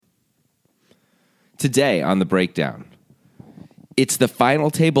today on the breakdown. It's the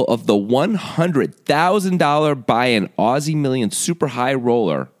final table of the $100,000 buy-in Aussie Million Super High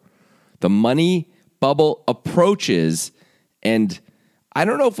Roller. The money bubble approaches, and I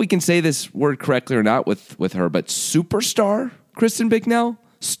don't know if we can say this word correctly or not with her, but superstar Kristen Bicknell,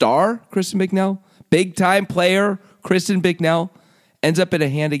 star Kristen Bicknell, big-time player Kristen Bicknell, ends up in a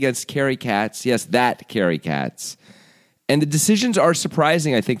hand against Carrie Katz. Yes, that Carrie Katz. And the decisions are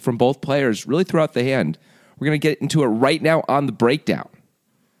surprising, I think, from both players really throughout the hand. We're going to get into it right now on the breakdown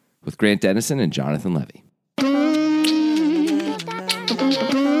with Grant Dennison and Jonathan Levy.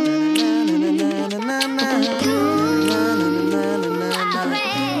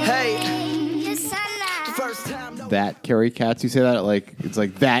 That Carrie Katz, you say that like it's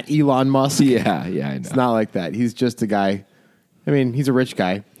like that Elon Musk. Yeah, I know. It's not like that. He's just a guy. I mean, he's a rich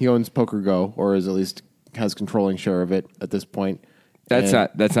guy. He owns Poker Go, or is at least has controlling share of it at this point. That's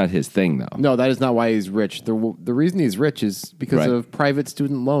not his thing, though. No, that is not why he's rich. The reason he's rich is because of private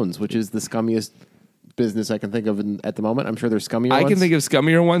student loans, which is the scummiest business I can think of at the moment. I'm sure there's scummier ones. I can think of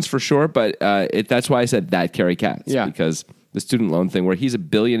scummier ones for sure, but that's why I said that Carrie Katz. Yeah. Because the student loan thing where he's a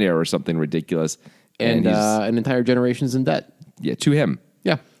billionaire or something ridiculous. And an entire generation's in debt. Yeah, to him.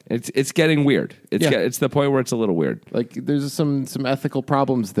 Yeah. It's getting weird. It's the point where it's a little weird. Like, there's some ethical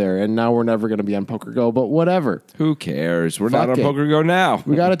problems there, and now we're never going to be on Poker Go, but whatever. Who cares? We're not on Poker Go now.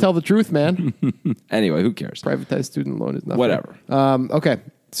 We got to tell the truth, man. Anyway, who cares? Privatized student loan is nothing. Whatever. Okay,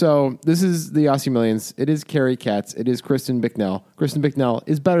 so this is the Aussie Millions. It is Carrie Katz. It is Kristen Bicknell. Kristen Bicknell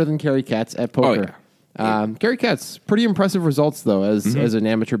is better than Carrie Katz at poker. Oh, yeah. Carrie Katz, pretty impressive results, though, as an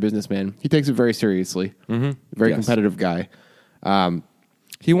amateur businessman. He takes it very seriously. Very competitive guy.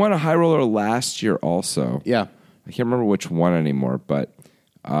 He won a high roller last year also. Yeah. I can't remember which one anymore, but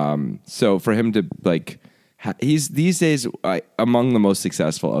so for him to, he's these days among the most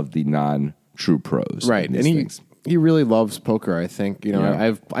successful of the non-true pros. Right, and he really loves poker, I think. You know,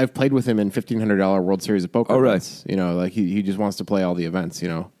 Yeah. I've played with him in $1,500 World Series of Poker. Oh, really? events. You know, like he just wants to play all the events, you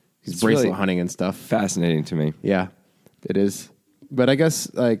know. He's It's bracelet really hunting and stuff. Fascinating to me. Yeah, it is. But I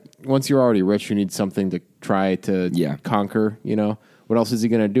guess, like, once you're already rich, you need something to try to conquer, you know. What else is he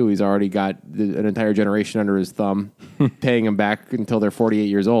going to do? He's already got an entire generation under his thumb, paying them back until they're 48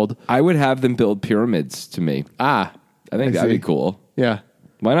 years old. I would have them build pyramids to me. I think that'd be cool. Yeah.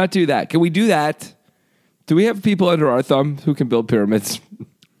 Why not do that? Can we do that? Do we have people under our thumb who can build pyramids?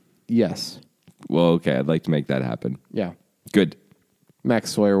 Yes. Well, okay. I'd like to make that happen. Yeah. Good.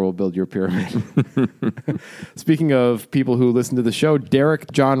 Max Sawyer will build your pyramid. Speaking of people who listen to the show,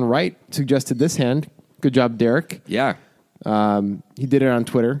 Derek John Wright suggested this hand. Good job, Derek. Yeah. He did it on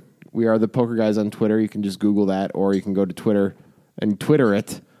Twitter. We are the Poker Guys on Twitter. You can just Google that, or you can go to Twitter and Twitter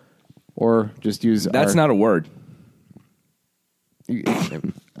it, or just use That's not a word.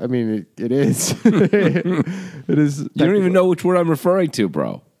 I mean, it is. It is. You don't even know which word I'm referring to,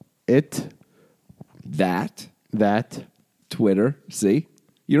 bro. That. Twitter. See?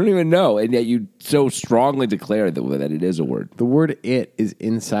 You don't even know, and yet you so strongly declare that it is a word. The word "it" is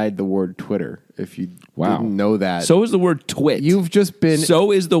inside the word Twitter. If you didn't know that. So is the word twit. You've just been...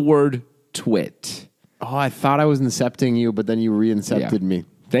 So is the word twit. Oh, I thought I was incepting you, but then you re-incepted me.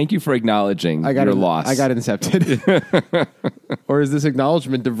 Thank you for acknowledging your loss. I got incepted. Or is this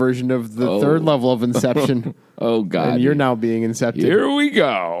acknowledgement a version of the third level of inception? Oh, God. And you're now being incepted. Here we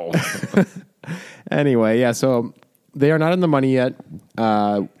go. Anyway, yeah, so they are not in the money yet.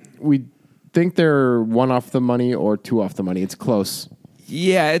 We think they're one off the money or two off the money. It's close.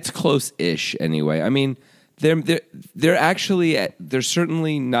 Yeah, it's close-ish anyway. I mean, they're actually they're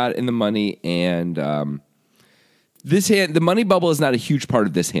certainly not in the money, and this hand, the money bubble is not a huge part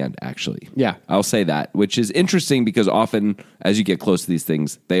of this hand, actually. Yeah, I'll say that, which is interesting because often as you get close to these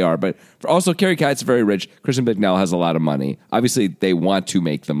things, they are. But also, Carrie Katz is very rich. Kristen Bicknell has a lot of money. Obviously, they want to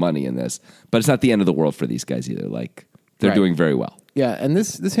make the money in this, but it's not the end of the world for these guys either. Like they're doing very well. Yeah, and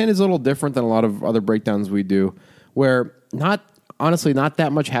this hand is a little different than a lot of other breakdowns we do, where honestly, not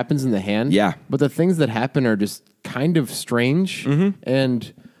that much happens in the hand. Yeah. But the things that happen are just kind of strange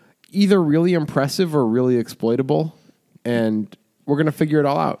and either really impressive or really exploitable. And we're going to figure it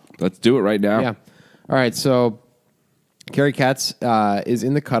all out. Let's do it right now. Yeah. All right. So Carrie Katz is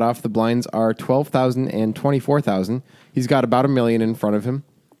in the cutoff. The blinds are 12,000 and 24,000. He's got about $1 million in front of him.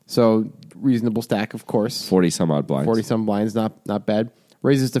 So reasonable stack, of course. 40 some odd blinds. 40 some blinds. Not bad.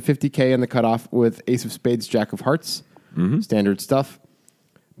 Raises to 50K in the cutoff with ace of spades, jack of hearts. Standard stuff.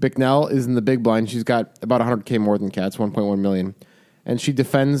 Bicknell is in the big blind. She's got about 100K more than Katz, 1.1 million. And she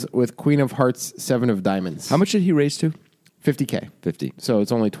defends with queen of hearts, seven of diamonds. How much did he raise to? 50K. 50. So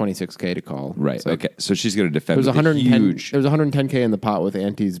it's only 26K to call. Right. Okay. So she's going to defend. There's with 110. huge. There's 110K in the pot with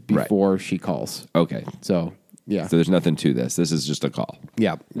antes before she calls. Okay. So yeah. So there's nothing to this. This is just a call.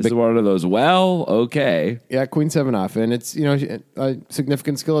 Yeah. This is one of those. Well, okay. Yeah. Queen 7 off, and it's a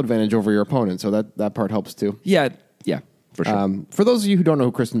significant skill advantage over your opponent. So that part helps too. Yeah. Yeah. For sure. For those of you who don't know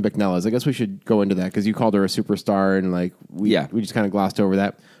who Kristen Bicknell is, I guess we should go into that because you called her a superstar, and like we just kind of glossed over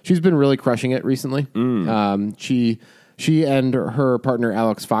that. She's been really crushing it recently. She and her partner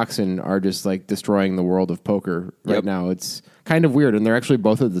Alex Foxen are just like destroying the world of poker right now. It's kind of weird, and they're actually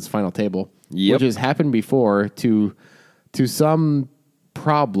both at this final table, which has happened before to some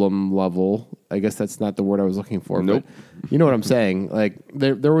problem level. I guess that's not the word I was looking for. Nope. But you know what I'm saying? Like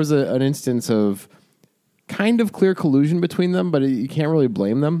there was an instance of kind of clear collusion between them, but you can't really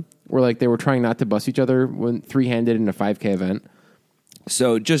blame them. Where like they were trying not to bust each other when 3-handed in a 5K event.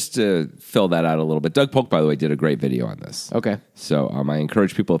 So just to fill that out a little bit, Doug Polk, by the way, did a great video on this. Okay. So I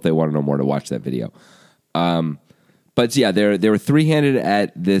encourage people, if they want to know more, to watch that video. But yeah, they were 3-handed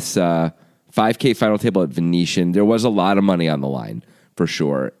at this 5K final table at Venetian. There was a lot of money on the line, for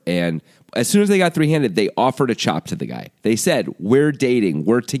sure. And as soon as they got 3-handed, they offered a chop to the guy. They said, we're dating,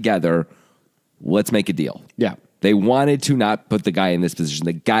 we're together, let's make a deal. Yeah. They wanted to not put the guy in this position.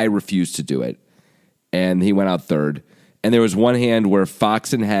 The guy refused to do it, and he went out third. And there was one hand where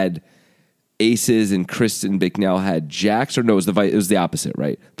Foxen had aces and Kristen Bicknell had jacks, or no, it was the opposite,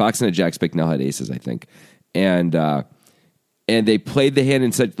 right? Foxen had jacks, Bicknell had aces, I think. And they played the hand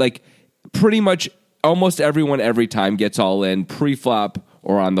and said, like, pretty much almost everyone every time gets all in pre-flop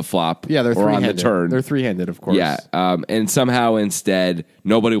or on the flop, they're or on the turn. They're 3-handed, of course. Yeah, and somehow instead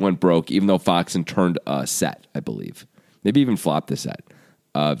nobody went broke, even though Foxen turned a set, I believe, maybe even flopped the set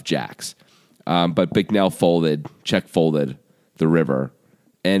of jacks. But Bicknell folded, check folded the river.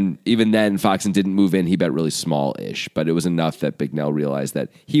 And even then, Foxen didn't move in. He bet really small-ish, but it was enough that Bicknell realized that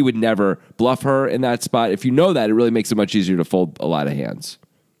he would never bluff her in that spot. If you know that, it really makes it much easier to fold a lot of hands,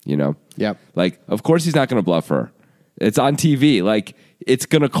 you know? Yep. Like, of course he's not going to bluff her. It's on TV. Like, it's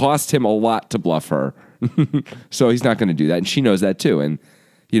going to cost him a lot to bluff her. So he's not going to do that. And she knows that too. And,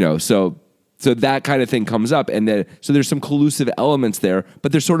 so that kind of thing comes up. And so there's some collusive elements there,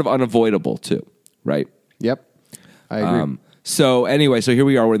 but they're sort of unavoidable too, right? Yep. I agree. So anyway, so here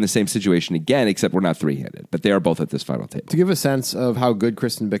we are. We're in the same situation again, except we're not 3-handed, but they are both at this final table. To give a sense of how good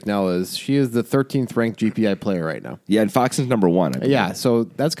Kristen Bicknell is, she is the 13th ranked GPI player right now. Yeah, and Foxen's number 1. I believe. Yeah, so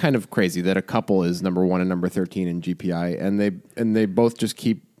that's kind of crazy that a couple is number 1 and number 13 in GPI, and they both just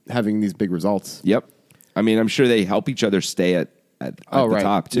keep having these big results. Yep. I mean, I'm sure they help each other stay at the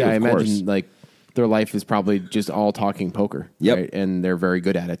top too. Yeah, I of course. imagine like their life is probably just all talking poker. Yep. Right? And they're very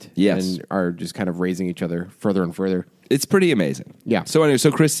good at it. Yes. And are just kind of raising each other further and further. It's pretty amazing. Yeah. So anyway,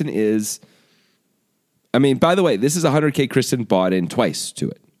 so Kristen is, I mean, by the way, this is $100K Kristen bought in twice to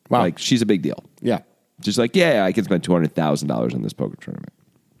it. Wow. Like, she's a big deal. Yeah. Just like, yeah, I can spend $200,000 on this poker tournament.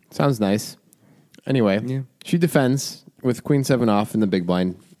 Sounds nice. Anyway, she defends with Queen 7 off in the big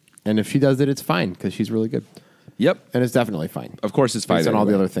blind. And if she does it, it's fine because she's really good. Yep. And it's definitely fine. Of course it's fine. Based on all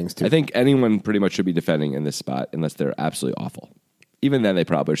the other things, too. I think anyone pretty much should be defending in this spot unless they're absolutely awful. Even then, they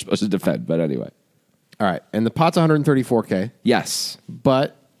probably are supposed to defend. But anyway. All right. And the pot's 134K. Yes.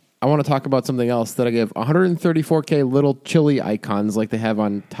 But I want to talk about something else that I give 134K little chili icons like they have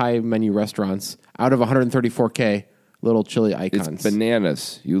on Thai menu restaurants out of 134K little chili icons. It's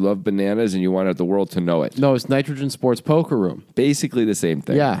bananas. You love bananas and you want the world to know it. No, it's Nitrogen Sports Poker Room. Basically the same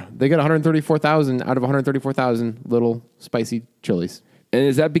thing. Yeah. They get 134,000 out of 134,000 little spicy chilies. And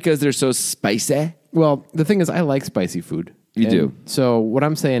is that because they're so spicy? Well, the thing is, I like spicy food. You do. So what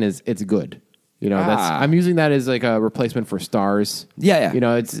I'm saying is it's good. I'm using that as like a replacement for stars. Yeah.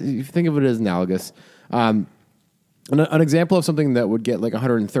 It's, you think of it as analogous. An example of something that would get like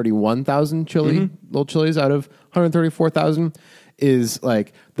 131,000 little chilies out of 134,000 is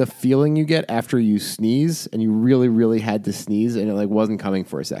like the feeling you get after you sneeze and you really, really had to sneeze and it like wasn't coming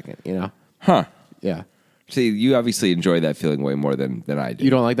for a second, Huh. Yeah. See, you obviously enjoy that feeling way more than I do.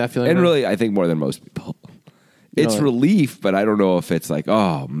 You don't like that feeling? And really, I think more than most people. It's relief, but I don't know if it's like,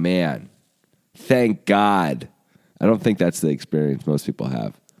 oh, man, thank God. I don't think that's the experience most people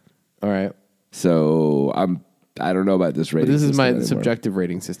have. All right. So I don't know about this rating. But this is my anymore. subjective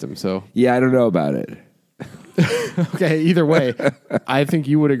rating system, so. Yeah, I don't know about it. Okay, either way, I think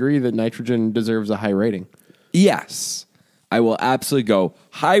you would agree that Nitrogen deserves a high rating. Yes. I will absolutely go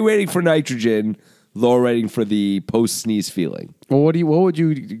high rating for Nitrogen, low rating for the post-sneeze feeling. Well, what would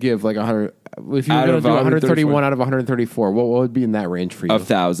you give, like 100? If you were going to do 131 out of 134, what would be in that range for you? Of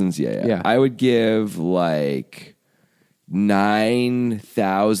thousands, yeah. Yeah. I would give like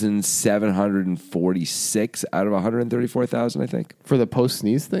 9,746 out of 134,000, I think. For the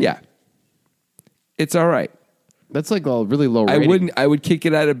post-sneeze thing? Yeah. It's all right. That's like a really low rating. I would kick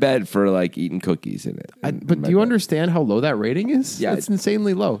it out of bed for like eating cookies in it. But do you understand how low that rating is? Yeah. It's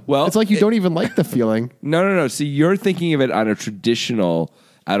insanely low. Well, it's like you don't even like the feeling. No. See, you're thinking of it on a traditional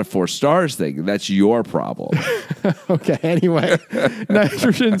out of 4 stars thing. That's your problem. Okay, anyway.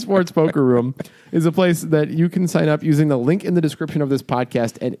 Nitrogen Sports Poker Room is a place that you can sign up using the link in the description of this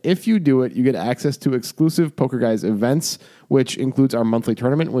podcast. And if you do it, you get access to exclusive Poker Guys events, which includes our monthly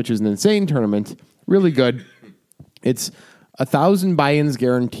tournament, which is an insane tournament. Really good. It's 1,000 buy-ins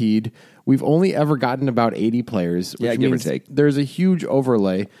guaranteed. We've only ever gotten about 80 players, which give or means take. There's a huge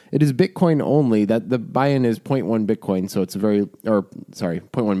overlay. It is Bitcoin only. That the buy-in is 0.1 Bitcoin, so it's 0.1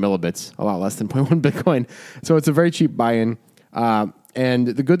 millibits, a lot less than 0.1 Bitcoin. So it's a very cheap buy-in. And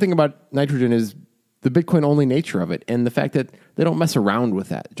the good thing about Nitrogen is the Bitcoin only nature of it, and the fact that they don't mess around with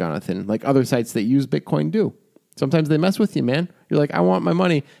that, Jonathan, like other sites that use Bitcoin do. Sometimes they mess with you, man. You're like, I want my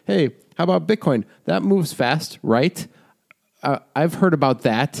money. Hey, how about Bitcoin? That moves fast, right? I've heard about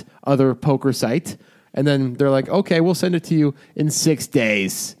that other poker site. And then they're like, okay, we'll send it to you in 6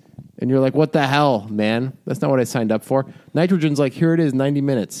 days. And you're like, what the hell, man? That's not what I signed up for. Nitrogen's like, here it is, 90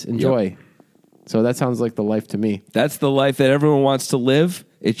 minutes. Enjoy. Yep. So that sounds like the life to me. That's the life that everyone wants to live.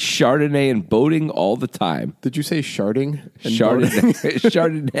 It's Chardonnay and boating all the time. Did you say sharding? Chardonnay.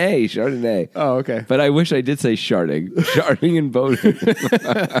 Oh, okay. But I wish I did say sharding. Sharding and boating.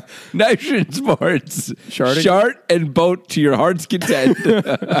 Nitrogen Sports. Sharding? Shart and boat to your heart's content.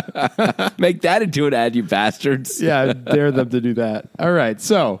 Make that into an ad, you bastards. Yeah, dare them to do that. All right,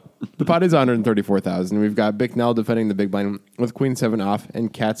 so the pot is 134,000. We've got Bicknell defending the big blind with Queen 7 off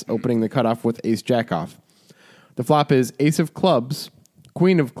and Katz opening the cutoff with Ace Jack off. The flop is Ace of Clubs,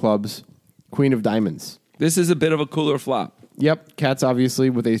 Queen of Clubs, Queen of Diamonds. This is a bit of a cooler flop. Yep. Katz, obviously,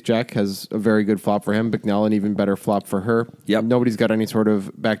 with Ace-Jack, has a very good flop for him. Bicknell, an even better flop for her. Yep. Nobody's got any sort of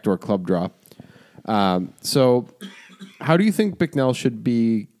backdoor club draw. So how do you think Bicknell should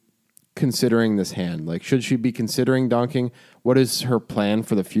be considering this hand? Like, should she be considering donking? What is her plan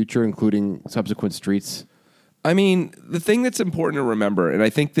for the future, including subsequent streets? I mean, the thing that's important to remember, and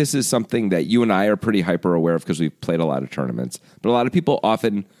I think this is something that you and I are pretty hyper aware of because we've played a lot of tournaments, but a lot of people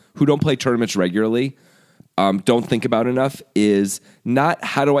often who don't play tournaments regularly don't think about enough, is not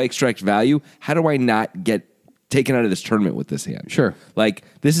how do I extract value, how do I not get taken out of this tournament with this hand? Sure. Like,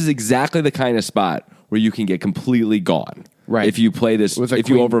 this is exactly the kind of spot where you can get completely gone. Right. If you play this, if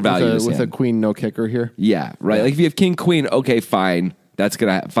you overvalue this hand. With a queen no kicker here? Yeah, right. Yeah. Like if you have king, queen, okay, fine. That's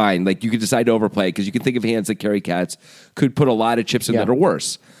fine. Like you could decide to overplay because you can think of hands that carry cats could put a lot of chips in that are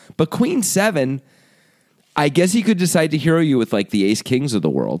worse. But Queen 7, I guess he could decide to hero you with like the ace kings of the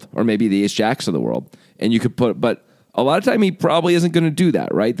world, or maybe the ace jacks of the world, and you could put. But a lot of time he probably isn't going to do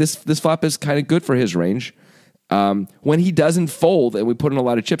that, right? This flop is kind of good for his range. When he doesn't fold and we put in a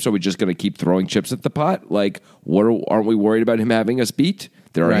lot of chips, are we just going to keep throwing chips at the pot? Like, aren't we worried about him having us beat?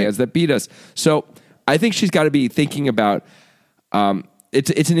 There are hands that beat us. So I think she's got to be thinking about.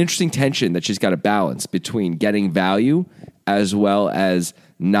 It's an interesting tension that she's got to balance between getting value as well as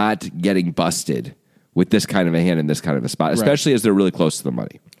not getting busted with this kind of a hand in this kind of a spot, especially as they're really close to the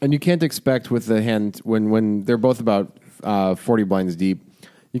money. And you can't expect with the hand when they're both about 40 blinds deep.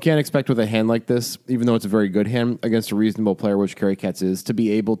 You can't expect with a hand like this, even though it's a very good hand against a reasonable player, which Carry Cats is, to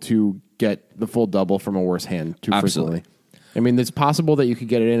be able to get the full double from a worse hand too frequently. I mean, it's possible that you could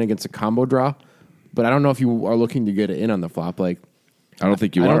get it in against a combo draw, but I don't know if you are looking to get it in on the flop. Like, I don't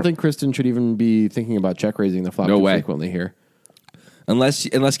think you are. I don't think Kristen should even be thinking about check raising the flop too frequently here. Unless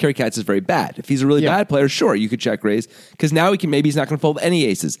Carry Cats is very bad. If he's a really bad player, sure, you could check raise. Because now maybe he's not going to fold any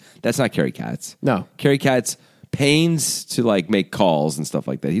aces. That's not Carry Cats. No. Carry Cats pains to like make calls and stuff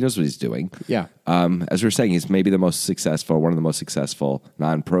like that. He knows what he's doing. Yeah. As we were saying, he's maybe one of the most successful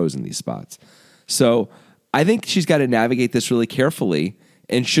non-pros in these spots. So I think she's got to navigate this really carefully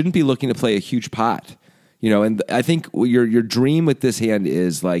and shouldn't be looking to play a huge pot. You know, and I think your dream with this hand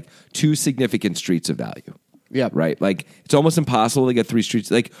is like 2 significant streets of value. Yeah. Right? Like, it's almost impossible to get 3 streets.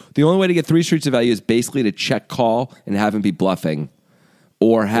 Like, the only way to get 3 streets of value is basically to check call and have him be bluffing,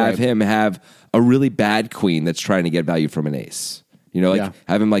 or have him have a really bad queen that's trying to get value from an ace. You know, like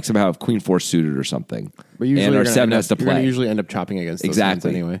have him like somehow have queen 4 suited or something. But usually and our 7 has to play. You're going to usually end up chopping against those hands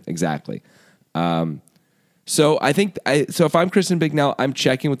anyway. Exactly. So I think, so if I'm Kristen Bicknell, I'm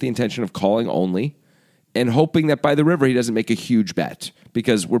checking with the intention of calling only, and hoping that by the river he doesn't make a huge bet,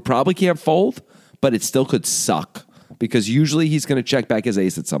 because we probably can't fold, but it still could suck because usually he's going to check back his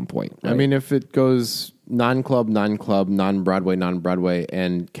ace at some point. Right? I mean, if it goes non-club, non-Broadway,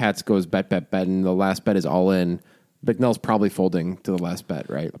 and Cats goes bet, and the last bet is all in, Bicknell's probably folding to the last bet,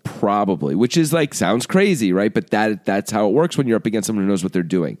 right? Probably, which is like, sounds crazy, right? But that's how it works when you're up against someone who knows what they're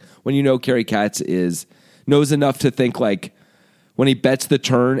doing. When you know Kerry Katz knows enough to think like, when he bets the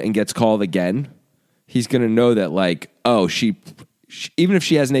turn and gets called again, he's going to know that like, oh, she even if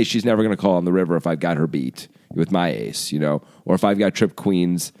she has an ace, she's never going to call on the river if I've got her beat with my ace, or if I've got trip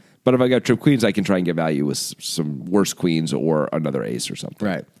queens. But if I got trip queens, I can try and get value with some worse queens or another ace or something.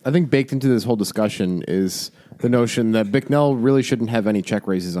 Right. I think baked into this whole discussion is the notion that Bicknell really shouldn't have any check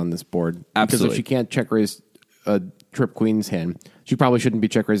raises on this board. Absolutely. Because if she can't check raise a trip queens hand, she probably shouldn't be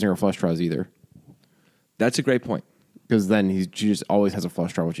check raising her flush draws either. That's a great point. Because then she just always has a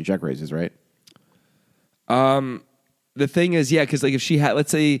flush draw when she check raises, right? The thing is, yeah, because like if she had,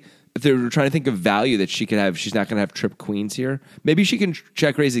 let's say, if they were trying to think of value that she could have, she's not going to have trip queens here. Maybe she can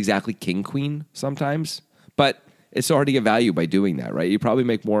check raise exactly king queen sometimes, but it's so hard to get value by doing that, right? You probably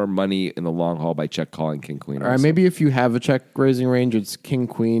make more money in the long haul by check calling king queen. All right, maybe if you have a check raising range, it's king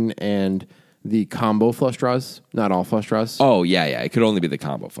queen and the combo flush draws, not all flush draws. Oh yeah, it could only be the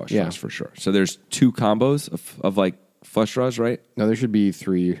combo flush draws for sure. So there's 2 combos of like flush draws, right? No, there should be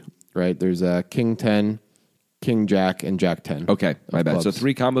 3, right? There's a king 10, king jack, and jack 10. Okay, my bad. Clubs. So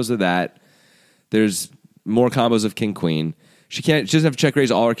 3 combos of that. There's more combos of king queen. She doesn't have to check raise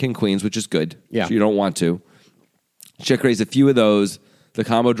all her king queens, which is good. Yeah. So you don't want to. Check raise a few of those. The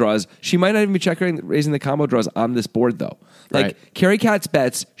combo draws. She might not even be check raising the combo draws on this board, though. Like, right. Kerry Katz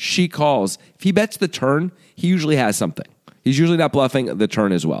bets, she calls. If he bets the turn, he usually has something. He's usually not bluffing the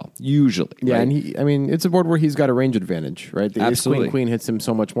turn as well. Usually. Yeah, right? and it's a board where he's got a range advantage, right? The Absolutely. ace queen hits him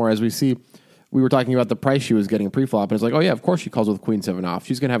so much more. As we see, we were talking about the price she was getting pre-flop, and it's like, oh yeah, of course she calls with queen 7 off.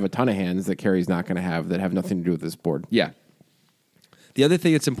 She's going to have a ton of hands that Kerry's not going to have that have nothing to do with this board. Yeah. The other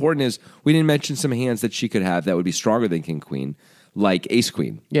thing that's important is we didn't mention some hands that she could have that would be stronger than king queen, like ace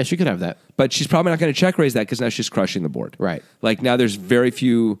queen. Yeah, she could have that. But she's probably not going to check raise that because now she's crushing the board. Right. Like now there's very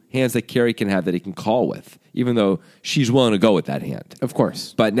few hands that Kerry can have that he can call with, even though she's willing to go with that hand. Of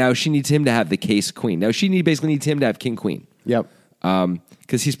course. But now she needs him to have the case queen. Now she basically needs him to have king queen. Yep.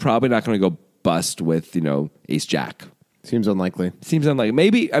 Because he's probably not going to go bust with, ace jack. Seems unlikely. Seems unlikely.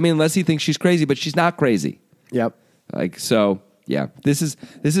 Maybe, unless he thinks she's crazy, but she's not crazy. Yep. Yeah, this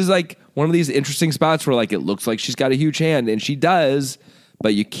is like one of these interesting spots where like it looks like she's got a huge hand, and she does,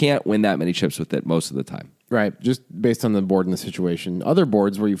 but you can't win that many chips with it most of the time. Right, just based on the board and the situation. Other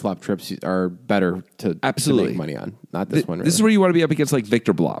boards where you flop trips are better to make money on. Not this one. Really. This is where you want to be up against like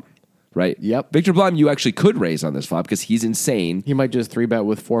Victor Blom, right? Yep. Victor Blom, you actually could raise on this flop because he's insane. He might just 3-bet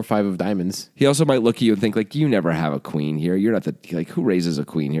with 4 or 5 of diamonds. He also might look at you and think like, you never have a queen here. You're not who raises a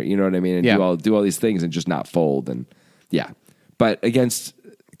queen here? You know what I mean? And do all these things and just not fold. And yeah. But against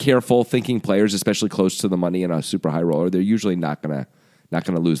careful thinking players, especially close to the money and a super high roller, they're usually not gonna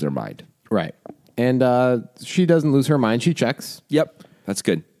lose their mind. Right. And she doesn't lose her mind. She checks. Yep. That's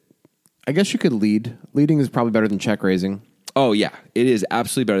good. I guess you could lead. Leading is probably better than check raising. Oh, yeah. It is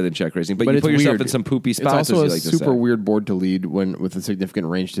absolutely better than check raising. But you put yourself in some poopy spots. It's also a super weird board to lead with a significant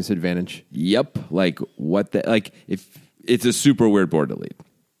range disadvantage. Yep. If it's a super weird board to lead.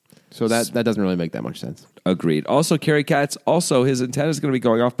 So that doesn't really make that much sense. Agreed. Also, Kerry Katz, his antenna is going to be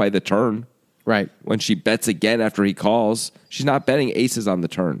going off by the turn. Right. When she bets again after he calls, she's not betting aces on the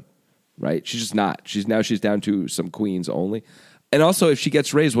turn. Right? She's just not. She's down to some queens only. And also, if she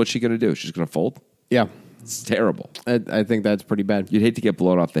gets raised, what's she going to do? She's going to fold? Yeah. It's terrible. I think that's pretty bad. You'd hate to get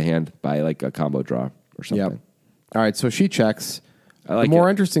blown off the hand by like a combo draw or something. Yep. All right, so she checks. The more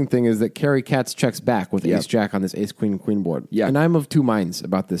interesting thing is that Kerry Katz checks back with ace jack on this ace queen queen board. Yeah. And I'm of 2 minds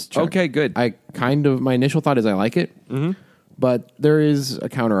about this check. Okay, good. My initial thought is I like it, but there is a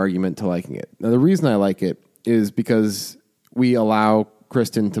counter argument to liking it. Now, the reason I like it is because we allow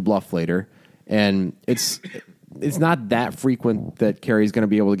Kristen to bluff later, and it's not that frequent that Kerry's going to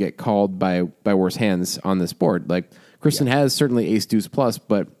be able to get called by worse hands on this board. Like Kristen has certainly ace deuce plus,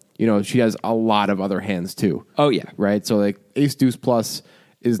 but she has a lot of other hands too. Oh yeah, right. So like ace deuce plus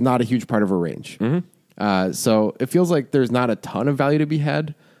is not a huge part of her range. So it feels like there's not a ton of value to be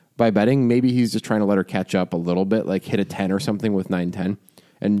had by betting. Maybe he's just trying to let her catch up a little bit, like hit a 10 or something with 9-10,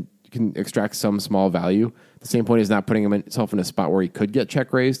 and can extract some small value. The same point is not putting himself in a spot where he could get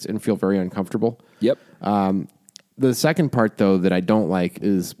check raised and feel very uncomfortable. Yep. The second part, though, that I don't like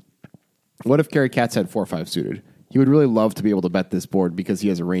is what if Kerry Katz had 4-5 suited? He would really love to be able to bet this board because he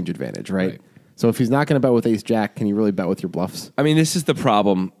has a range advantage, right? So if he's not going to bet with ace jack, can you really bet with your bluffs? This is the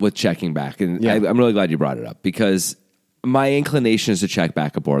problem with checking back, and I'm really glad you brought it up because my inclination is to check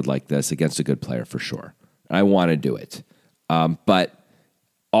back a board like this against a good player for sure. I want to do it. But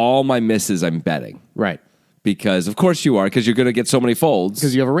all my misses, I'm betting. Right. Because of course you are, because you're going to get so many folds.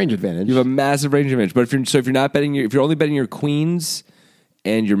 Because you have a range advantage. You have a massive range advantage. But if you're not betting if you're only betting your queens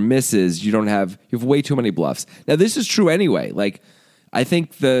and your misses, you have way too many bluffs. Now this is true anyway. Like I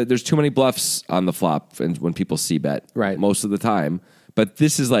think there's too many bluffs on the flop when people see bet most of the time. But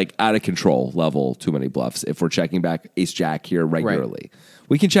this is like out of control level, too many bluffs. If we're checking back ace jack here regularly,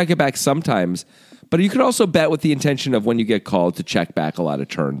 we can check it back sometimes. But you could also bet with the intention of when you get called to check back a lot of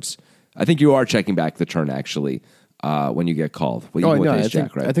turns. I think you are checking back the turn, actually, when you get called.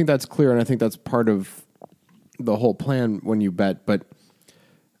 I think that's clear, and I think that's part of the whole plan when you bet. But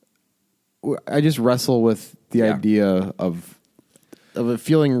I just wrestle with the idea of it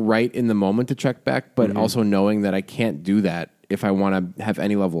feeling right in the moment to check back, but also knowing that I can't do that if I want to have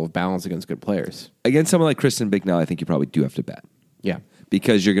any level of balance against good players. Against someone like Kristen Bicknell, I think you probably do have to bet. Yeah.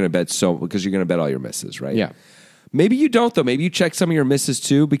 Because you're going to bet all your misses, right? Yeah. Maybe you don't, though. Maybe you check some of your misses,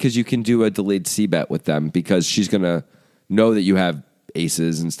 too, because you can do a delayed C-bet with them because she's going to know that you have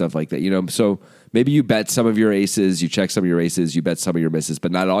aces and stuff like that. So maybe you bet some of your aces, you check some of your aces, you bet some of your misses,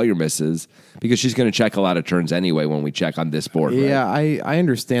 but not all your misses because she's going to check a lot of turns anyway when we check on this board. Yeah, right? I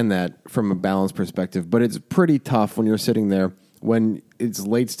understand that from a balance perspective, but it's pretty tough when you're sitting there. When it's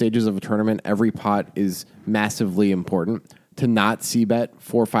late stages of a tournament, every pot is massively important. To not C-bet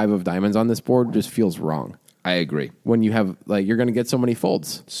 4 or 5 of diamonds on this board just feels wrong. I agree. When you have, you're going to get so many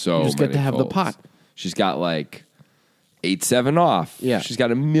folds. You just get to have the pot. She's got 8-7 off. Yeah. She's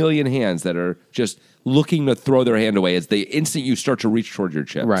got a million hands that are just looking to throw their hand away as the instant you start to reach toward your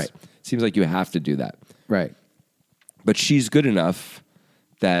chips. Right. Seems like you have to do that. Right. But she's good enough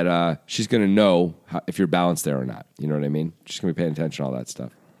that she's going to know if you're balanced there or not. You know what I mean? She's going to be paying attention to all that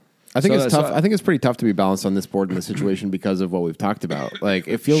stuff. I think it's tough. I think it's pretty tough to be balanced on this board in this situation because of what we've talked about.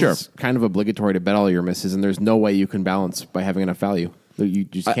 It feels kind of obligatory to bet all your misses, and there's no way you can balance by having enough value. You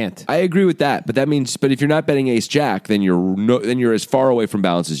just can't. I agree with that, but if you're not betting ace jack, then you're as far away from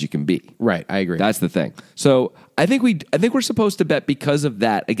balance as you can be. Right, I agree. That's the thing. So I think we're supposed to bet because of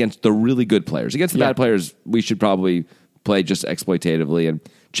that against the really good players. Against the bad players, we should probably play just exploitatively and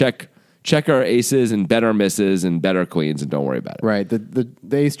check our aces and bet our misses and bet our queens and don't worry about it. Right. The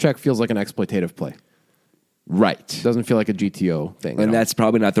ace check feels like an exploitative play. Right. It doesn't feel like a GTO thing. And that's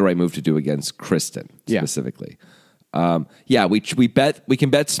probably not the right move to do against Kristen specifically. We can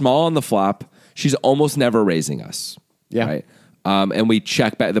bet small on the flop. She's almost never raising us. Yeah. Right. And we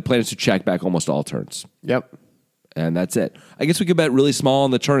check back. The plan is to check back almost all turns. Yep. And that's it. I guess we could bet really small on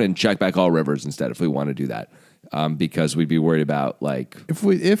the turn and check back all rivers instead if we want to do that. Because we'd be worried about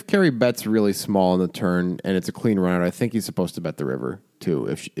if Carrie bets really small on the turn and it's a clean run out, I think he's supposed to bet the river too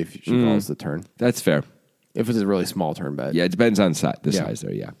if she calls the turn. That's fair. If it's a really small turn bet, yeah, it depends on the size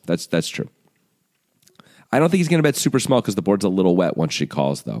there. Yeah, that's true. I don't think he's going to bet super small because the board's a little wet once she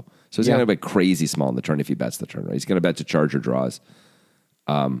calls though. So he's going to bet crazy small on the turn if he bets the turn. Right? He's going to bet to charge or draws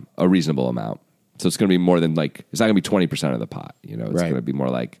a reasonable amount. So it's going to be more than it's not going to be 20% of the pot. It's going to be more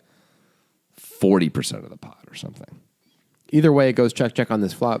like 40% of the pot or something. Either way, it goes check on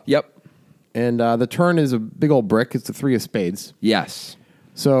this flop. Yep. And the turn is a big old brick. It's the 3 of spades. Yes.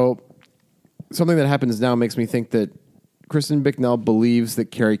 So something that happens now makes me think that Kristen Bicknell believes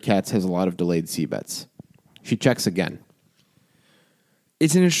that Carrie Katz has a lot of delayed C-bets. She checks again.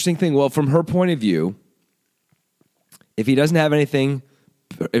 It's an interesting thing. Well, from her point of view, if he doesn't have anything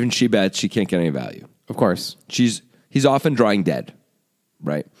and she bets, she can't get any value. Of course. He's often drawing dead,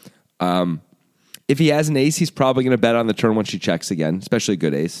 right? If he has an ace, he's probably going to bet on the turn when she checks again, especially a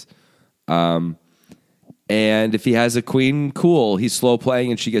good ace. And if he has a queen, cool. He's slow playing,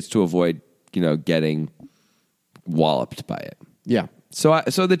 and she gets to avoid, getting walloped by it. Yeah.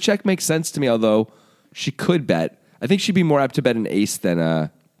 So the check makes sense to me. Although she could bet, I think she'd be more apt to bet an ace than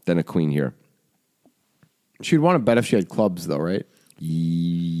a queen here. She'd want to bet if she had clubs, though, right?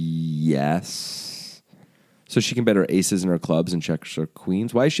 Yes. So she can bet her aces and her clubs and check her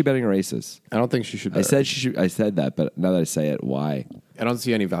queens. Why is she betting her aces? I don't think she should bet. I said that, but now that I say it, why? I don't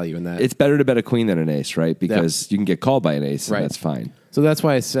see any value in that. It's better to bet a queen than an ace, right? Because you can get called by an ace, and that's fine. So that's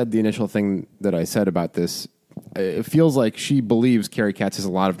why I said the initial thing that I said about this. It feels like she believes Carrie Katz has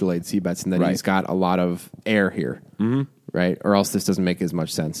a lot of delayed C-bets and that he's got a lot of air here, right? Or else this doesn't make as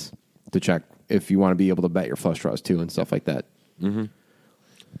much sense to check if you want to be able to bet your flush draws too and stuff like that. Mm-hmm.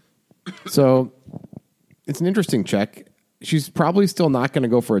 So it's an interesting check. She's probably still not going to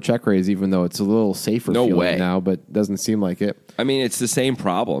go for a check raise, even though it's a little safer feeling now, but doesn't seem like it. I mean, it's the same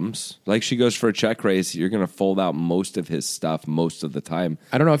problems. Like she goes for a check raise, you're going to fold out most of his stuff most of the time.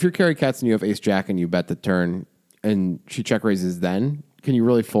 I don't know. If you're Carrie Katz and you have ace jack and you bet the turn and she check raises then, can you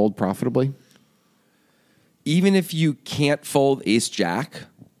really fold profitably? Even if you can't fold ace jack,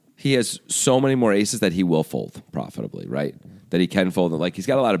 he has so many more aces that he will fold profitably, right? That he can fold. Like he's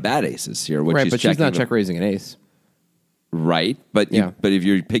got a lot of bad aces here, which but she's not check raising an ace. Right, but but if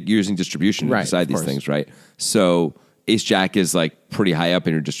you're using distribution to decide these things, right? So ace jack is like pretty high up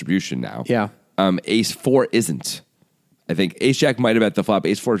in your distribution now. Yeah. Ace 4 isn't. I think ace jack might have bet the flop.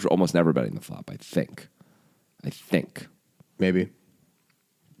 Ace 4 is almost never betting the flop. I think. Maybe.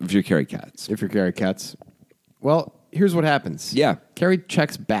 If you're Carrie Katz. Well, here's what happens. Yeah. Carrie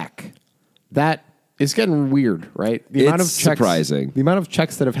checks back. That is getting weird, right? The amount of checks, surprising. The amount of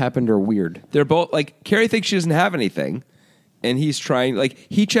checks that have happened are weird. They're both like Carrie thinks she doesn't have anything. And he's trying, like,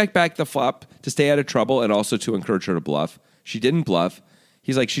 he checked back the flop to stay out of trouble and also to encourage her to bluff. She didn't bluff.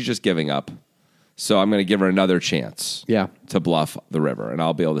 He's like, she's just giving up. So I'm going to give her another chance to bluff the river, and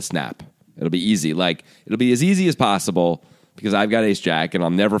I'll be able to snap. It'll be easy. Like, it'll be as easy as possible because I've got ace jack, and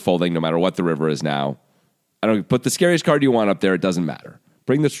I'm never folding no matter what the river is now. I don't put the scariest card you want up there. It doesn't matter.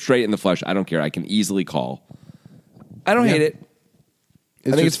 Bring the straight and the flush. I don't care. I can easily call. I don't hate it.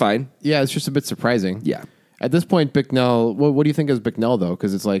 I think it's fine. Yeah, it's just a bit surprising. Yeah. At this point, Bicknell, what do you think is Bicknell, though?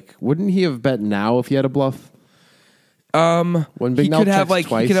 Because it's like, wouldn't he have bet now if he had a bluff? When Bicknell he could have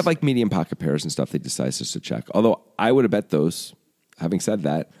like medium pocket pairs and stuff that he decides just to check. Although I would have bet those, having said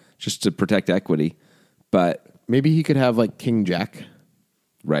that, just to protect equity. But maybe he could have like king jack.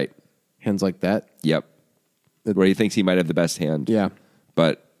 Right. Hands like that. Yep. Where he thinks he might have the best hand. Yeah.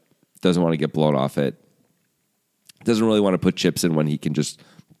 But doesn't want to get blown off it. Doesn't really want to put chips in when he can just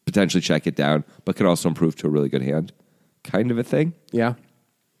potentially check it down, but could also improve to a really good hand. Kind of a thing. Yeah.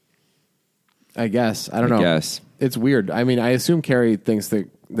 I guess. I don't know. It's weird. I mean, I assume Carrie thinks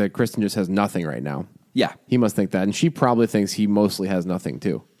that Kristen just has nothing right now. Yeah. He must think that. And she probably thinks he mostly has nothing,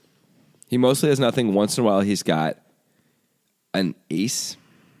 too. He mostly has nothing. Once in a while, he's got an ace.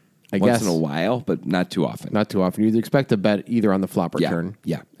 Once in a while, but not too often. Not too often. You'd expect to bet either on the flop or turn.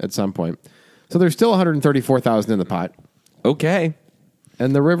 Yeah. At some point. So there's still $134,000 in the pot. Okay.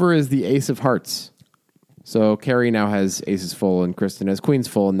 And the river is the ace of hearts. So Carrie now has aces full and Kristen has queens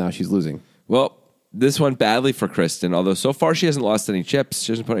full, and now she's losing. Well, this went badly for Kristen, although so far she hasn't lost any chips.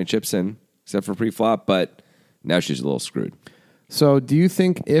 She hasn't put any chips in, except for pre-flop, but now she's a little screwed. So do you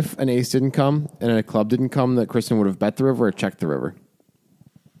think if an ace didn't come and a club didn't come, that Kristen would have bet the river or checked the river?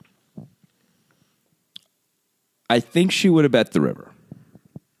 I think she would have bet the river.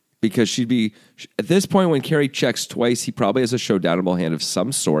 Because she'd be, at this point when Carrie checks twice, he probably has a showdownable hand of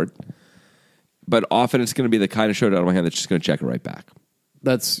some sort. But often it's going to be the kind of showdownable hand that's just going to check it right back.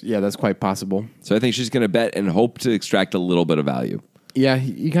 That's quite possible. So I think she's going to bet and hope to extract a little bit of value. Yeah,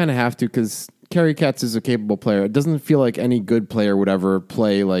 you kind of have to because Carrie Katz is a capable player. It doesn't feel like any good player would ever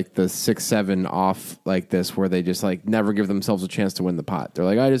play like the 6-7 off like this where they just like never give themselves a chance to win the pot. They're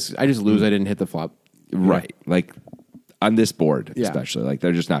like, I just lose. I didn't hit the flop. Right. Like on this board, especially. Like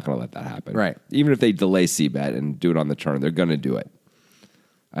they're just not going to let that happen. Right. Even if they delay c-bet and do it on the turn, they're going to do it.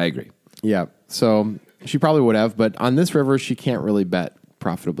 I agree. Yeah. So she probably would have, but on this river, she can't really bet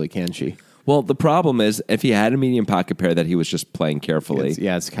profitably, can she? Well, the problem is if he had a medium pocket pair that he was just playing carefully.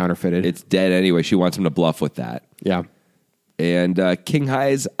 It's counterfeited. It's dead anyway. She wants him to bluff with that. Yeah. And King High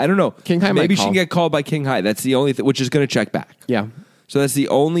is, I don't know. King High maybe might she can get called by King High. That's the only thing, which is going to check back. Yeah. So that's the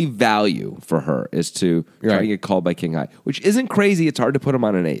only value for her is to try to get called by King High, which isn't crazy. It's hard to put him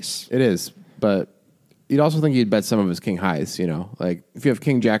on an ace. It is, but you'd also think you'd bet some of his King Highs, you know? Like, if you have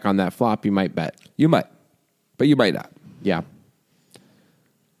King Jack on that flop, you might bet. You might, but you might not. Yeah.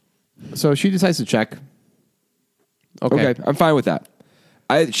 So she decides to check. Okay. I'm fine with that.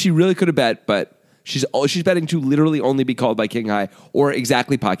 She really could have bet, but she's betting to literally only be called by King High or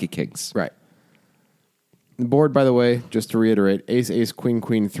exactly pocket kings. Right. The board, by the way, just to reiterate, ace, ace, queen,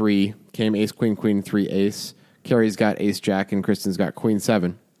 queen, 3, came ace, queen, queen, 3, ace. Carrie's got ace, jack, and Kristen's got queen,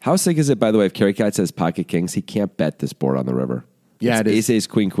 7. How sick is it, by the way, if Carrie Cat says pocket kings, he can't bet this board on the river? Yeah, it's it is. Ace, ace,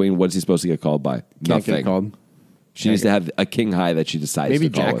 queen, queen. What's he supposed to get called by? Can't get called. She needs to have a king high that she decides Maybe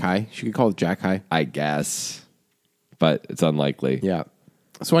to call jack with. high. She could call it jack high. I guess. But it's unlikely. Yeah.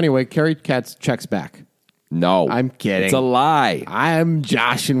 So anyway, Carrie Katz checks back. No. I'm kidding. It's a lie. I'm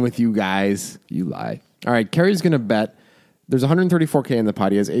joshing with you guys. You lie. All right, Carrie's going to bet. There's 134K in the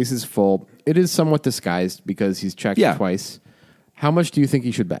pot. He has aces full. It is somewhat disguised because he's checked twice. How much do you think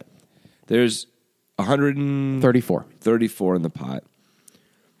he should bet? There's 134 in the pot.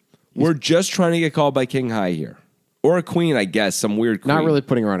 We're just trying to get called by king high here. Or a queen, I guess. Some weird queen. Not really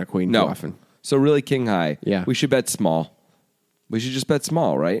putting her on a queen too often. So really king high. Yeah. We should bet small. We should just bet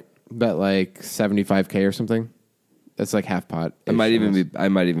small, right? Bet like 75K or something. That's like half pot. I might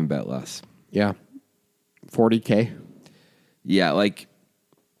even bet less. Yeah. 40K. Yeah, like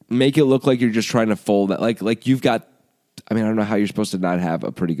make it look like you're just trying to fold that. Like you've got I mean, I don't know how you're supposed to not have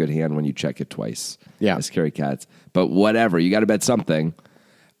a pretty good hand when you check it twice. Yeah. As carry cats. But whatever. You got to bet something.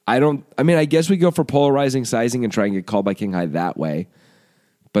 I guess we go for polarizing sizing and try and get called by king high that way.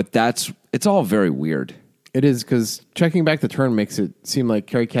 But it's all very weird. It is, because checking back the turn makes it seem like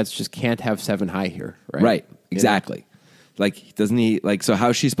carry cats just can't have 7 high here, right? Right. Exactly. Like, doesn't he, like, so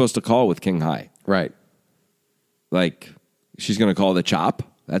how's she supposed to call with king high? Right. Like, she's going to call the chop?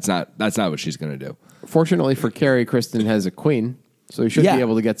 That's not what she's going to do. Fortunately for Carrie, Kristen has a queen, so he should be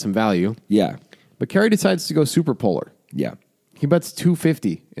able to get some value. Yeah. But Carrie decides to go super polar. Yeah. He bets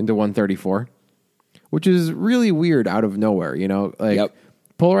 250 into 134, which is really weird out of nowhere, you know? Like,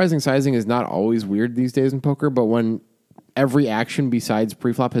 polarizing sizing is not always weird these days in poker, but when every action besides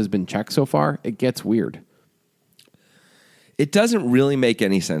preflop has been checked so far, it gets weird. It doesn't really make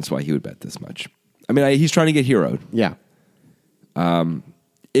any sense why he would bet this much. I mean, he's trying to get heroed. Yeah.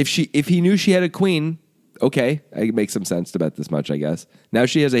 If he knew she had a queen, okay, it makes some sense to bet this much, I guess. Now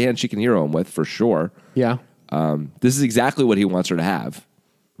she has a hand she can hero him with, for sure. Yeah. This is exactly what he wants her to have,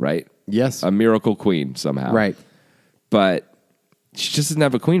 right? Yes. A miracle queen somehow. Right. But she just doesn't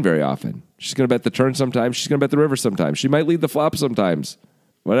have a queen very often. She's going to bet the turn sometimes. She's going to bet the river sometimes. She might lead the flop sometimes.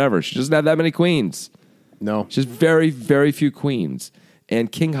 Whatever. She doesn't have that many queens. No. She has very, very few queens. And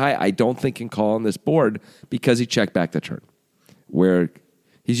king high, I don't think can call on this board because he checked back the turn, where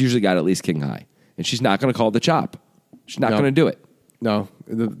he's usually got at least king high. And she's not going to call the chop. She's not going to do it. No.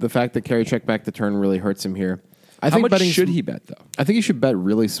 The fact that Carrie checked back the turn really hurts him here. How much should he bet, though? I think he should bet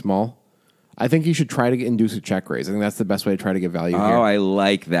really small. I think he should try to induce a check raise. I think that's the best way to try to get value here. Oh, I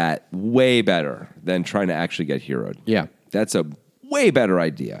like that. Way better than trying to actually get heroed. Yeah. That's a way better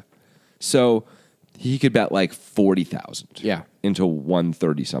idea. So he could bet like 40,000 into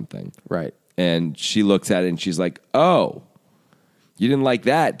 130 something. Right. And she looks at it and she's like, oh, you didn't like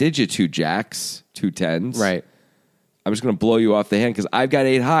that, did you? 2 jacks, 2 tens. Right. I'm just going to blow you off the hand because I've got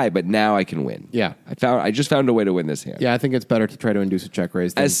 8 high, but now I can win. Yeah. I just found a way to win this hand. Yeah, I think it's better to try to induce a check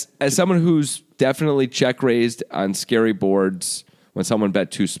raise. As someone who's definitely check raised on scary boards when someone bet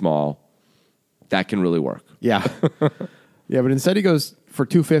too small, that can really work. Yeah. Yeah, but instead he goes for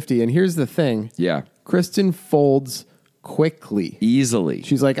 250, and here's the thing. Yeah. Kristen folds quickly. Easily.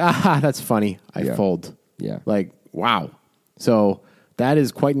 She's like, that's funny. I fold. Yeah. Like, wow. So that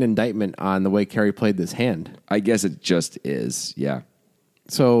is quite an indictment on the way Carrie played this hand. I guess it just is, yeah.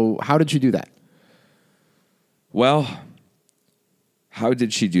 So how did she do that? Well, how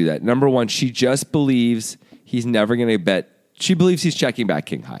did she do that? Number one, she just believes he's never going to bet. She believes he's checking back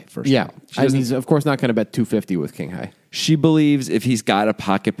king high, first of all. And he's, of course, not going to bet 250 with king high. She believes if he's got a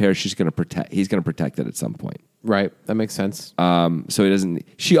pocket pair, he's going to protect it at some point. Right. That makes sense. So he doesn't.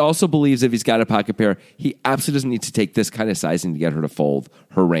 She also believes if he's got a pocket pair, he absolutely doesn't need to take this kind of sizing to get her to fold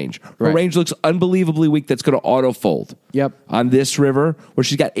her range. Her range looks unbelievably weak. That's going to auto fold. Yep. On this river where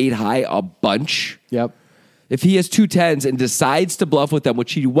she's got 8 high, a bunch. Yep. If he has 2 tens and decides to bluff with them,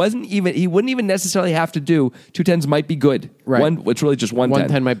 which he wouldn't even necessarily have to do. 2 tens might be good. Right. It's really just 1 10. 1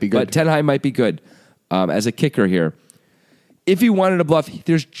 10 might be good. But 10 high might be good as a kicker here. If he wanted to bluff,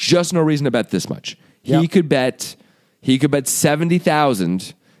 there's just no reason to bet this much. He could bet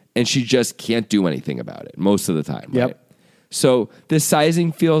 70,000 and she just can't do anything about it most of the time. Yep. Right? So this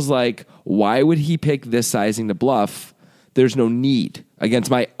sizing feels like, why would he pick this sizing to bluff? There's no need against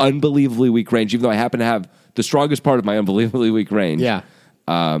my unbelievably weak range, even though I happen to have the strongest part of my unbelievably weak range. Yeah.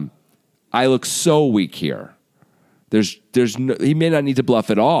 I look so weak here. He may not need to bluff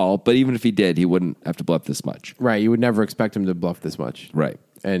at all, but even if he did, he wouldn't have to bluff this much. Right. You would never expect him to bluff this much. Right.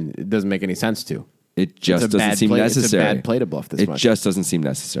 And it doesn't make any sense to. It just doesn't seem necessary. It's a bad play to bluff this much. It just doesn't seem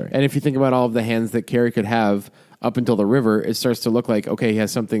necessary. And if you think about all of the hands that Carrie could have up until the river, it starts to look like, okay, he has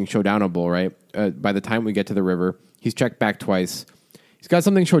something showdownable, right? By the time we get to the river, he's checked back twice. He's got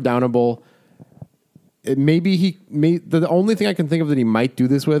something showdownable. The only thing I can think of that he might do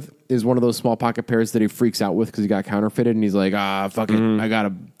this with is one of those small pocket pairs that he freaks out with because he got counterfeited, and he's like, fuck it, I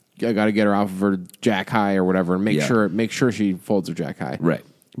gotta get her off of her jack high or whatever, and make sure she folds her jack high. Right.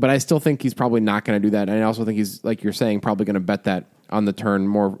 But I still think he's probably not going to do that, and I also think he's, like you're saying, probably going to bet that on the turn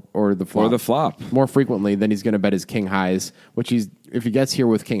more or the flop more frequently than he's going to bet his king highs. Which if he gets here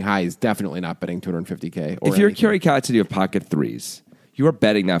with king high, he's definitely not betting 250K. If you're Kerry Katz and you have pocket threes, you are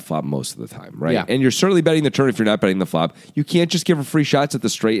betting that flop most of the time, right? Yeah. And you're certainly betting the turn if you're not betting the flop. You can't just give her free shots at the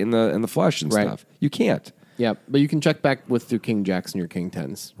straight and the flush and stuff. You can't. Yeah, but you can check back with your king jacks and your king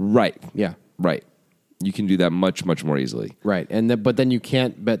tens. Right. Yeah. Right. You can do that much, much more easily. Right. But then you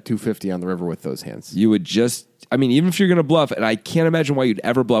can't bet 250 on the river with those hands. You would even if you're going to bluff, and I can't imagine why you'd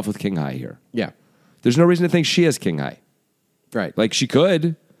ever bluff with king high here. Yeah. There's no reason to think she has king high. Right. Like she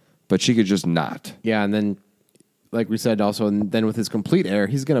could, but she could just not. Yeah, and then like we said also, and then with his complete air,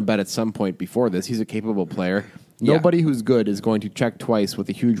 he's going to bet at some point before this. He's a capable player. Nobody who's good is going to check twice with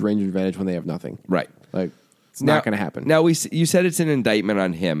a huge range advantage when they have nothing. Right. Like, it's not going to happen. Now, you said it's an indictment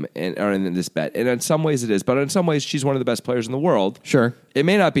on him or in this bet, and in some ways it is, but in some ways she's one of the best players in the world. Sure. It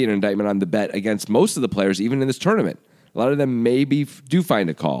may not be an indictment on the bet against most of the players, even in this tournament. A lot of them maybe do find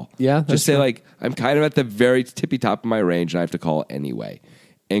a call. Yeah, just say, like, I'm kind of at the very tippy top of my range, and I have to call anyway.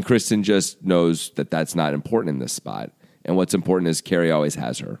 And Kristen just knows that that's not important in this spot. And what's important is Carrie always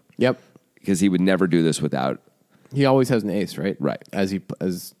has her. Yep. Because he would never do this without. He always has an ace, right? Right. As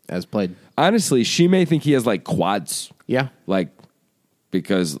played. Honestly, she may think he has, like, quads. Yeah. Like,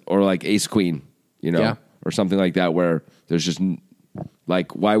 or like ace queen, Yeah. or something like that, where there's just,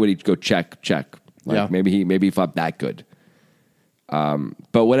 like, why would he go check? Like, yeah. Maybe he flopped that good.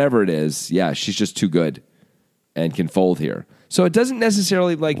 But whatever it is, yeah, she's just too good and can fold here. So it doesn't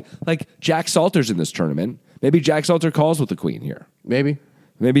necessarily like Jack Salter's in this tournament. Maybe Jack Salter calls with the queen here. Maybe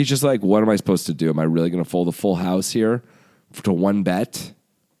he's just like, what am I supposed to do? Am I really going to fold a full house here to one bet?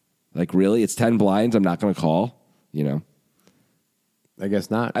 Like, really? It's 10 blinds. I'm not going to call, I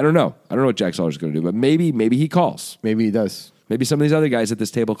guess not. I don't know. I don't know what Jack Salter's going to do, but maybe he calls. Maybe he does. Maybe some of these other guys at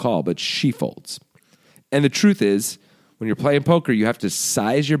this table call, but she folds. And the truth is, when you're playing poker, you have to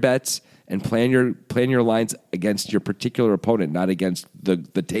size your bets and plan your lines against your particular opponent, not against the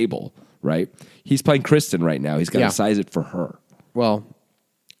table, right? He's playing Kristen right now. He's got to size it for her. Well,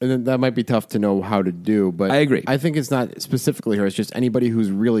 and then that might be tough to know how to do, but I agree. I think it's not specifically her. It's just anybody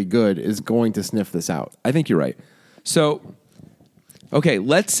who's really good is going to sniff this out. I think you're right. So, okay,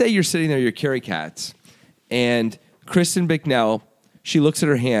 let's say you're sitting there, you're Carrie Katz, and Kristen Bicknell, she looks at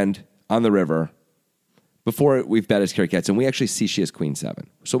her hand on the river before we've bet as Carrie Katz, and we actually see she has queen 7.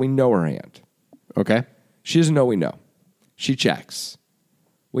 So we know her hand. Okay. She doesn't know we know. She checks.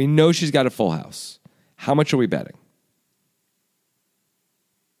 We know she's got a full house. How much are we betting?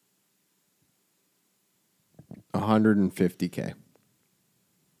 $150K.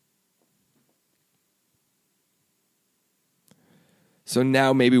 So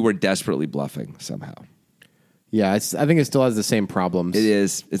now maybe we're desperately bluffing somehow. Yeah, I think it still has the same problems. It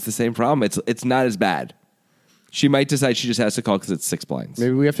is. It's the same problem. It's not as bad. She might decide she just has to call because it's 6 blinds.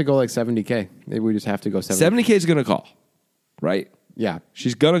 Maybe we have to go like 70K. Maybe we just have to go 70K. 70K is going to call, right? Yeah.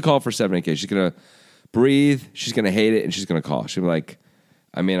 She's going to call for 70K. She's going to breathe. She's going to hate it, and she's going to call. She'll be like,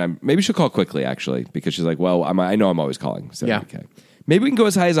 maybe she'll call quickly, actually, because she's like, well, I know I'm always calling 70K. Yeah. Maybe we can go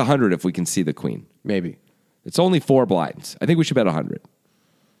as high as 100 if we can see the queen. Maybe. It's only 4 blinds. I think we should bet 100.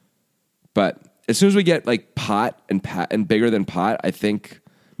 But as soon as we get like pot and bigger than pot, I think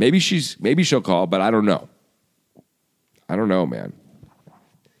maybe she'll call, but I don't know. I don't know, man.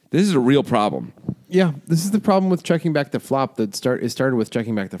 This is a real problem. Yeah, this is the problem with checking back the flop. It started with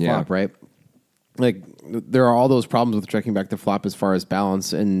checking back the flop, right? Like there are all those problems with checking back the flop as far as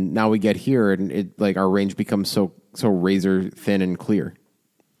balance, and now we get here, and it like our range becomes so razor thin and clear.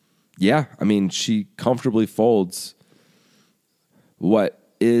 Yeah, I mean, she comfortably folds what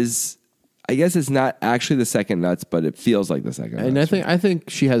is, I guess it's not actually the second nuts, but it feels like the second and nuts. And I think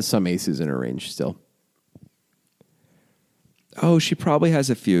she has some aces in her range still. Oh, she probably has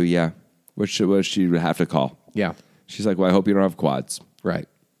a few, yeah. Which she would have to call. Yeah. She's like, well, I hope you don't have quads. Right.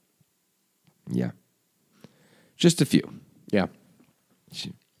 Yeah. Just a few. Yeah.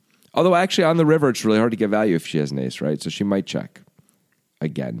 Although actually on the river, it's really hard to get value if she has an ace, right? So she might check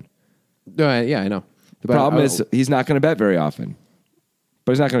again. Yeah, I know. The problem is he's not going to bet very often.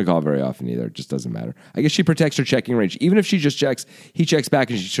 But he's not going to call very often either. It just doesn't matter. I guess she protects her checking range. Even if she just checks, he checks back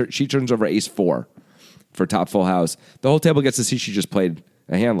and she turns over ace 4 for top full house. The whole table gets to see she just played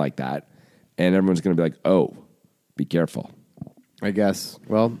a hand like that. And everyone's going to be like, oh, be careful. I guess.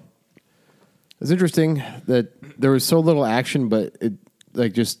 Well, it's interesting that there was so little action, but it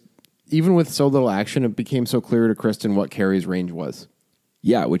like just even with so little action, it became so clear to Kristen what Carrie's range was.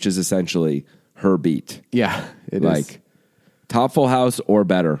 Yeah, which is essentially her beat. Yeah, it like, is. Top full house or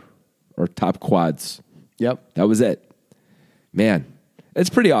better, or top quads. Yep. That was it. Man, it's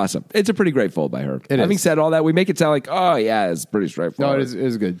pretty awesome. It's a pretty great fold by her. Having said all that, we make it sound like, oh, yeah, it's pretty straightforward. No, it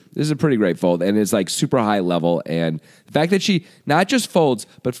is good. This is a pretty great fold, and it's like super high level. And the fact that she not just folds,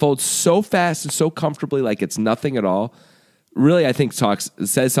 but folds so fast and so comfortably like it's nothing at all, really, I think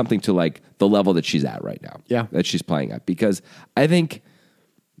says something to like the level that she's at right now. Yeah. That she's playing at. Because I think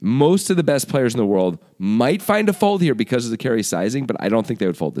most of the best players in the world might find a fold here because of the carry sizing, but I don't think they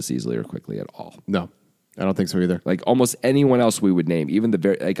would fold this easily or quickly at all. No, I don't think so either. Like almost anyone else we would name, even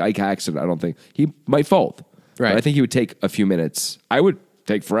like Ike Haxton, I don't think he might fold. Right. But I think he would take a few minutes. I would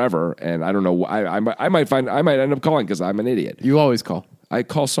take forever, and I don't know. I might end up calling because I'm an idiot. You always call. I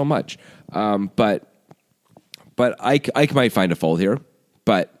call so much, but But Ike might find a fold here,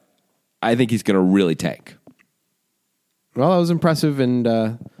 but I think he's going to really tank. Well, that was impressive, and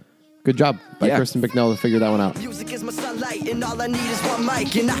good job by Kristen Bicknell to figure that one out. Music is my sunlight, and all I need is one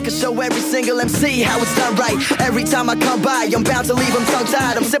mic. And I can show every single MC how it's done right. Every time I come by, I'm bound to leave them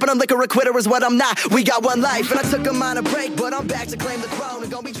tongue-tied. I'm sipping on liquor, a quitter is what I'm not. We got one life, and I took a minor break, but I'm back to claim the throne.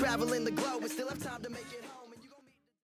 And gonna be traveling the globe, and still have time to make it home.